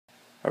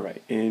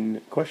Alright,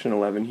 in question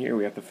 11 here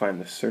we have to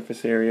find the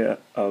surface area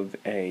of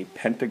a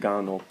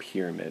pentagonal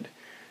pyramid.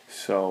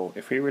 So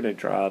if we were to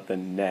draw out the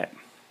net,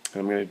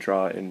 and I'm going to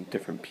draw it in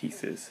different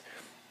pieces,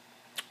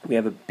 we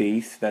have a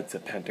base that's a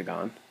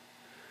pentagon,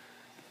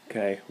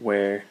 okay,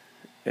 where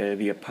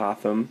the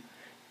apothem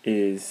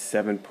is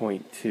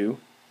 7.2.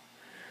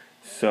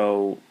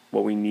 So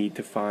what we need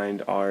to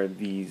find are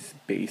these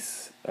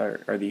these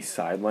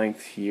side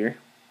lengths here,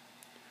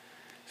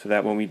 so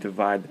that when we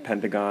divide the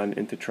pentagon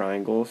into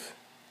triangles,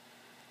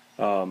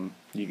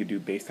 you could do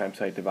base times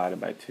height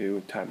divided by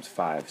 2 times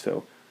 5.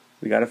 So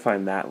we got to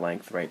find that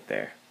length right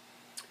there.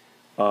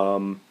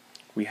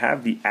 We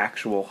have the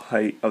actual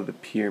height of the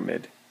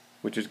pyramid,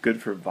 which is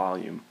good for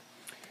volume.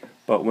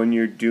 But when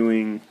you're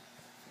doing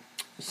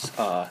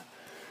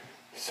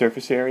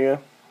surface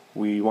area,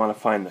 we want to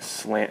find the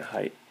slant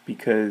height,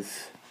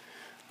 because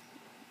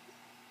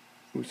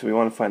we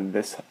want to find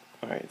this.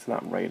 Alright, it's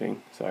not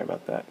writing. Sorry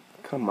about that.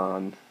 Come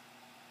on.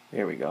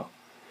 There we go.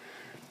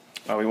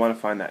 We want to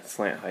find that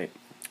slant height,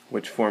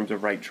 which forms a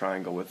right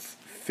triangle with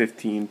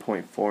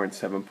 15.4 and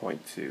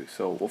 7.2.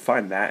 So we'll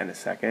find that in a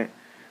second.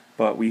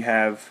 But we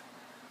have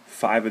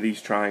 5 of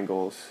these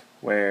triangles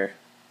where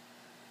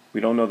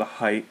we don't know the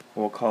height.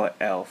 We'll call it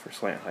L for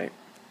slant height.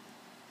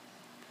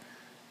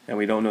 And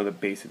we don't know the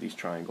base of these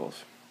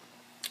triangles.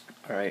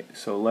 Alright,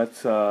 so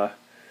let's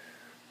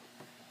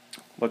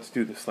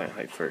do the slant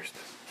height first.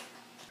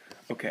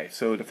 Okay,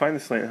 so to find the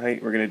slant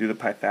height, we're going to do the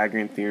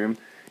Pythagorean theorem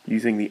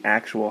using the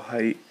actual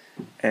height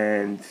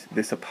and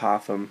this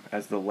apothem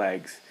as the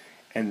legs,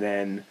 and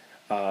then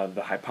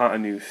the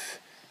hypotenuse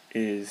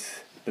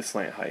is the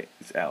slant height,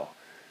 is L.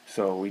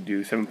 So we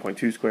do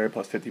 7.2 squared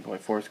plus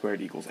 50.4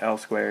 squared equals L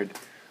squared.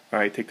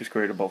 Alright, take the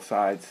square root of both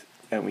sides,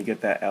 and we get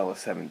that L is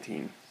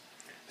 17.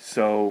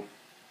 So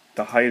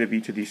the height of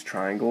each of these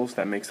triangles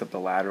that makes up the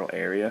lateral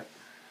area,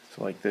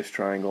 so like this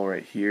triangle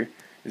right here,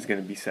 is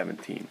going to be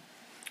 17.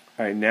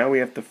 Alright, now we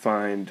have to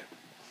find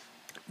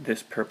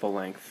this purple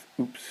length,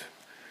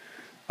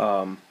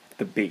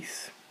 the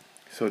base.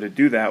 So to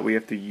do that, we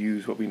have to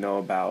use what we know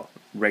about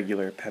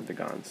regular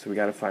pentagons. So we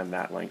got to find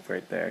that length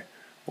right there.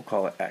 We'll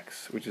call it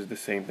X, which is the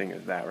same thing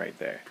as that right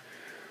there.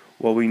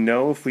 Well, we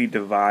know if we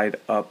divide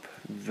up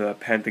the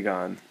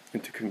pentagon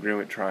into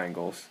congruent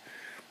triangles,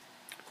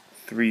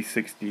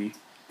 360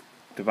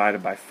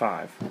 divided by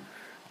 5,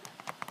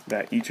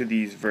 that each of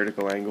these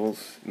vertical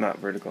angles, not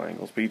vertical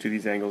angles, but each of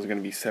these angles are going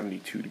to be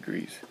 72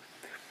 degrees.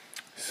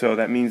 So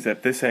that means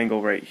that this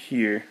angle right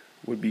here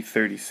would be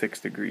 36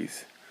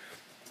 degrees.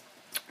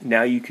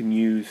 Now you can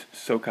use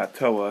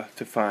SOHCAHTOA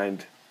to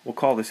find, we'll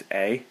call this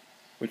A,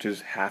 which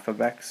is half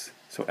of X,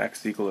 so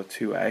X is equal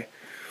to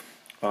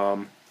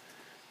 2A.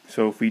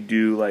 So if we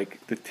do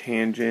like the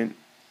tangent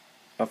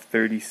of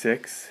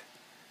 36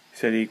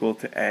 set equal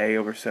to A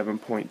over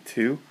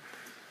 7.2,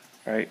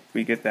 right,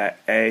 we get that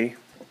A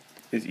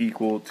is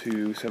equal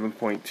to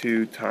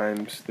 7.2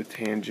 times the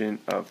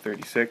tangent of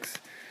 36.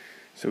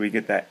 So we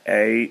get that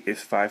A is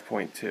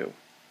 5.2.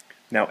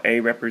 Now A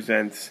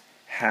represents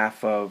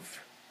half of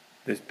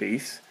this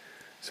base,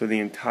 so the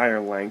entire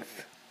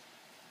length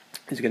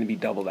is going to be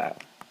double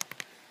that,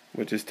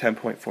 which is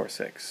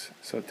 10.46,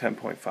 so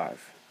 10.5.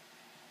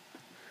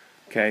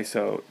 Okay,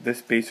 so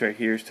this base right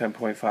here is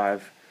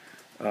 10.5.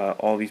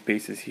 All these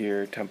bases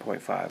here,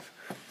 10.5.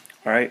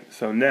 Alright,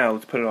 so now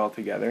let's put it all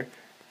together.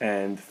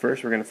 And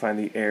first we're going to find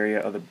the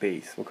area of the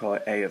base. We'll call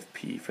it A of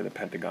P for the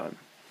pentagon.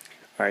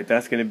 Alright,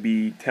 that's going to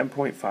be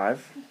 10.5,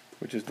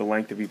 which is the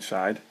length of each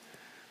side,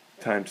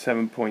 times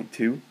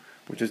 7.2,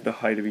 which is the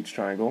height of each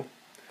triangle,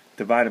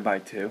 divided by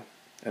 2,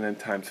 and then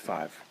times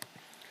 5.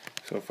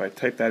 So if I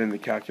type that in the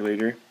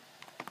calculator,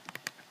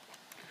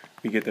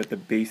 we get that the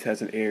base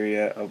has an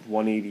area of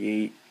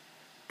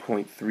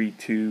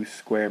 188.32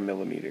 square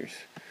millimeters.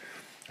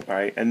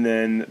 Alright, and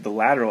then the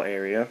lateral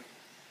area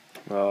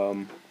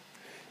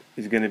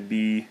is going to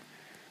be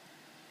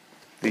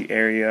the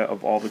area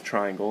of all the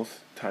triangles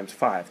times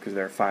 5, because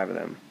there are 5 of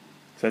them.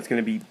 So that's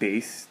going to be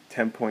base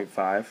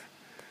 10.5,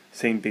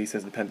 same base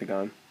as the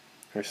pentagon,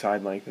 or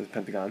side length as the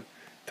pentagon,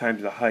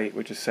 times the height,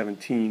 which is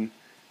 17,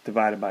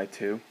 divided by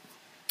 2.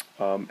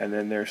 And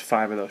then there's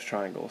 5 of those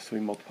triangles, so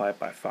we multiply it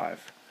by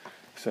 5.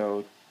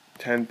 So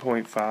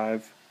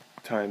 10.5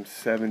 times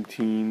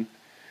 17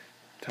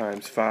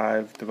 times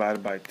 5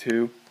 divided by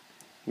 2,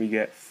 we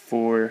get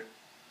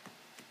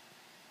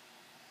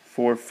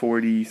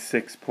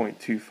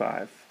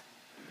 446.25.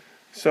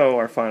 So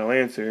our final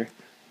answer,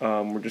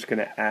 we're just going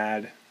to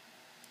add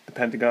the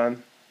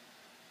pentagon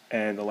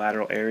and the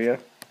lateral area,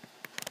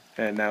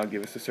 and that'll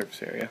give us the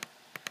surface area.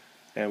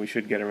 And we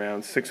should get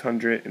around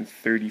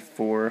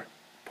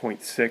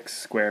 634.6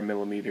 square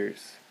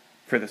millimeters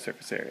for the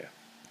surface area.